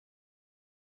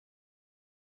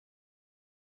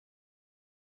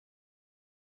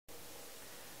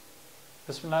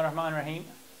Bismillahirrahmanirrahim.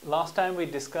 Last time we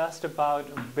discussed about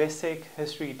basic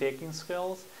history taking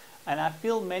skills, and I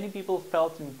feel many people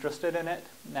felt interested in it,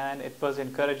 and it was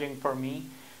encouraging for me.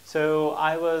 So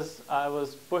I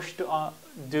was pushed to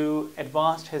do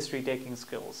advanced history taking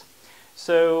skills.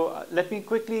 So let me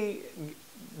quickly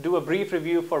do a brief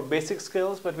review for basic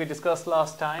skills what we discussed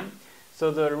last time.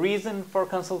 So the reason for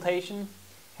consultation,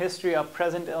 history of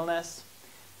present illness,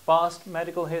 past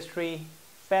medical history,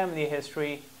 family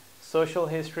history, social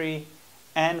history,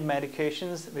 and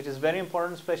medications, which is very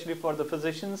important, especially for the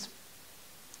physicians.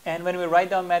 And when we write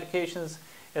down medications,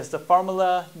 it's the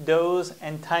formula, dose,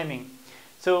 and timing.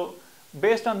 So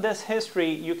based on this history,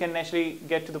 you can actually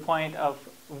get to the point of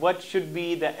what should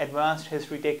be the advanced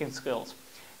history taking skills.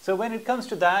 So when it comes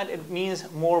to that, it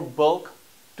means more bulk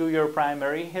to your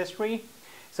primary history.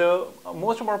 So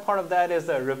most of our part of that is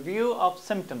the review of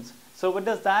symptoms. So what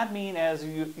does that mean? As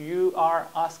you are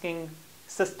asking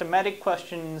systematic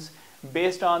questions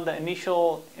based on the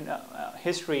initial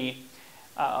history,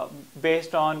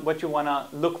 based on what you want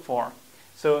to look for.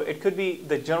 So it could be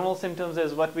the general symptoms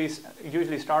is what we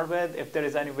usually start with. If there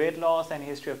is any weight loss, any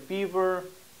history of fever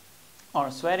or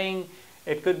sweating,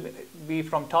 it could be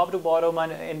from top to bottom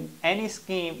and in any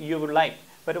scheme you would like.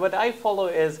 But what I follow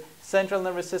is central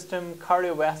nervous system,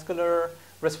 cardiovascular,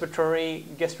 respiratory,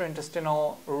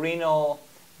 gastrointestinal, renal,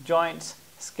 joints,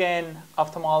 skin,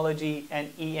 ophthalmology,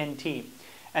 and ENT.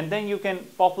 And then you can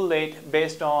populate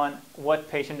based on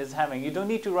what patient is having. You don't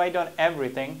need to write down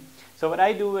everything. So what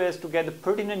I do is to get the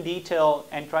pertinent detail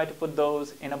and try to put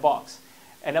those in a box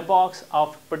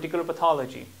of particular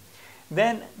pathology.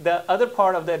 Then the other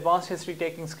part of the advanced history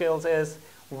taking skills is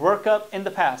workup in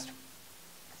the past.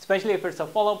 Especially if it's a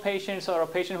follow-up patient or a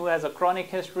patient who has a chronic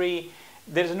history,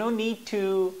 there's no need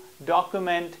to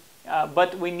document,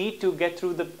 but we need to get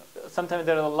through sometimes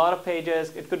there are a lot of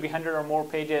pages, it could be 100 or more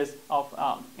pages of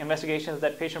investigations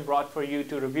that patient brought for you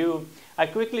to review. I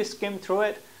quickly skim through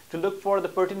it to look for the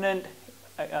pertinent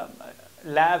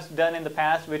labs done in the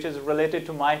past which is related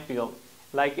to my field,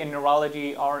 like in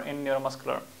neurology or in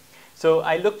neuromuscular. So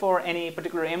I look for any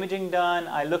particular imaging done,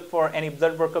 I look for any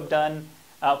blood workup done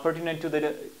pertinent to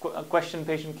the question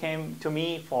patient came to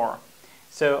me for.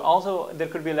 So also there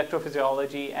could be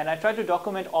electrophysiology, and I try to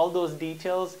document all those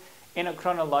details in a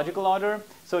chronological order.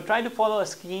 So try to follow a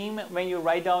scheme when you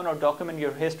write down or document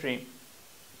your history,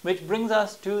 which brings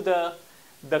us to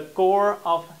the core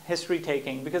of history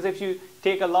taking. Because if you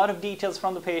take a lot of details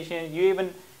from the patient, you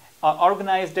even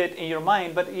organized it in your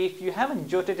mind, but if you haven't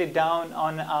jotted it down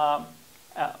on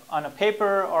a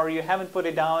paper or you haven't put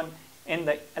it down in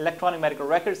the electronic medical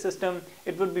record system,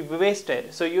 it would be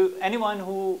wasted. So anyone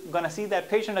who gonna see that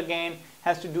patient again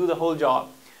has to do the whole job.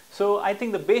 So I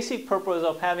think the basic purpose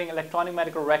of having electronic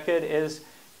medical record is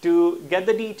to get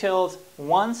the details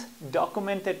once,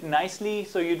 document it nicely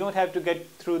so you don't have to get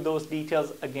through those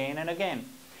details again and again.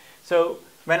 So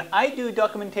when I do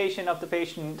documentation of the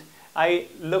patient, I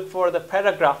look for the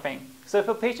paragraphing. So if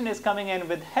a patient is coming in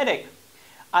with headache,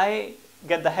 I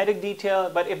get the headache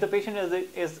detail, but if the patient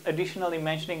is additionally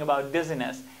mentioning about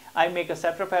dizziness, I make a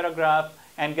separate paragraph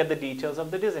and get the details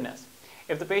of the dizziness.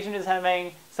 If the patient is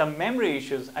having some memory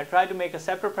issues, I try to make a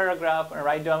separate paragraph and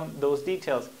write down those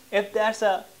details. If that's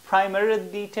a primary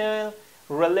detail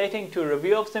relating to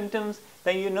review of symptoms,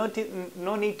 then you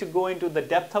no need to go into the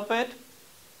depth of it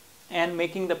and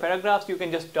making the paragraphs. You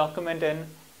can just document in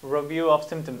review of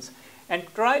symptoms and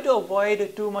try to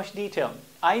avoid too much detail.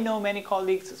 I know many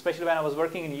colleagues, especially when I was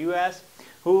working in the US,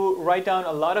 who write down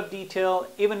a lot of detail.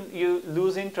 Even you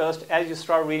lose interest as you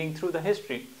start reading through the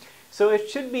history. So it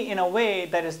should be in a way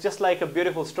that is just like a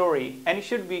beautiful story, and it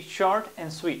should be short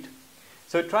and sweet.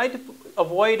 So try to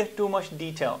avoid too much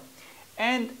detail.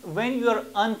 And when you are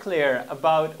unclear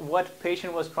about what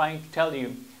patient was trying to tell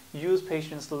you, use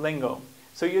patient's lingo.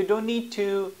 So you don't need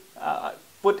to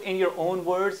put in your own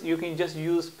words. You can just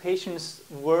use patient's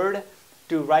word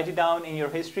to write it down in your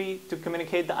history to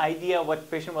communicate the idea of what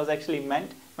patient was actually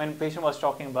meant when patient was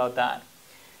talking about that.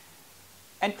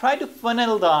 And try to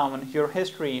funnel down your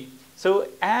history. So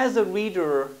as a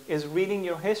reader is reading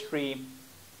your history,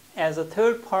 as a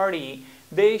third party,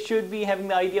 they should be having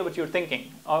the idea what you're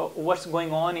thinking, or what's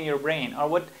going on in your brain, or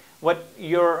what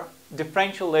your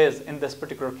differential is in this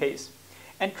particular case.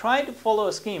 And try to follow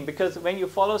a scheme, because when you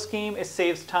follow a scheme, it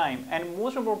saves time. And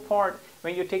most of our part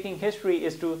when you're taking history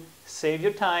is to save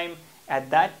your time at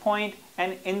that point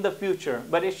and in the future.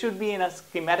 But it should be in a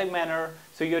schematic manner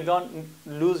so you don't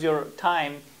lose your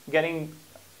time getting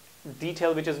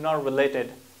detail which is not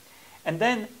related. And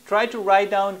then try to write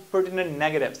down pertinent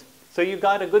negatives. So you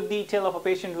got a good detail of a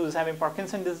patient who's having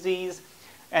Parkinson's disease,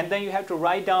 And then you have to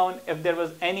write down if there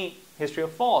was any history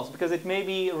of falls, because it may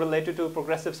be related to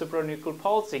progressive supranuclear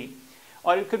palsy,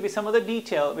 or it could be some other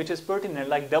detail which is pertinent,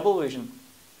 like double vision.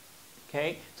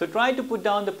 Okay, so try to put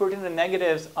down the pertinent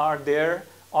negatives are there,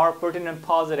 or pertinent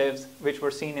positives which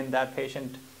were seen in that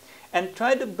patient, and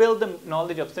try to build the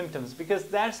knowledge of symptoms, because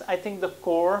that's, I think, the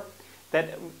core,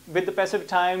 that with the passage of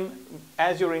time,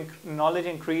 as your knowledge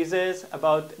increases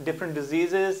about different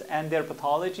diseases and their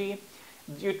pathology,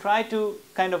 you try to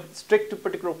kind of stick to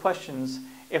particular questions.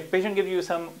 If patient gives you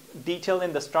some detail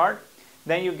in the start,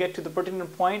 then you get to the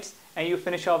pertinent points and you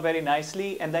finish off very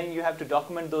nicely, and then you have to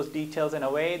document those details in a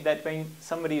way that when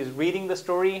somebody is reading the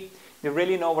story, they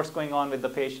really know what's going on with the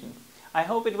patient. I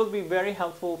hope it will be very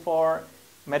helpful for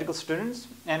medical students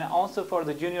and also for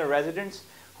the junior residents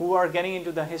who are getting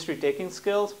into the history taking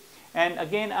skills. And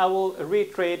again, I will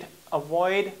reiterate,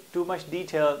 avoid too much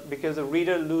detail, because the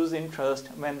reader loses interest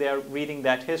when they are reading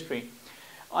that history.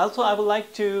 Also, I would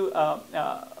like to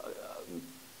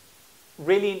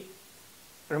really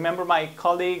remember my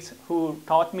colleagues who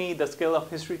taught me the skill of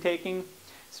history taking,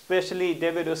 especially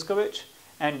David Uskovich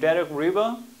and Derek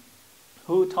Riva,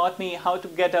 who taught me how to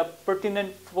get a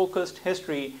pertinent, focused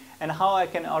history and how I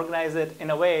can organize it in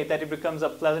a way that it becomes a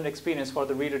pleasant experience for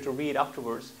the reader to read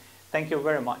afterwards. Thank you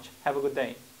very much. Have a good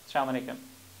day. Assalamu alaikum.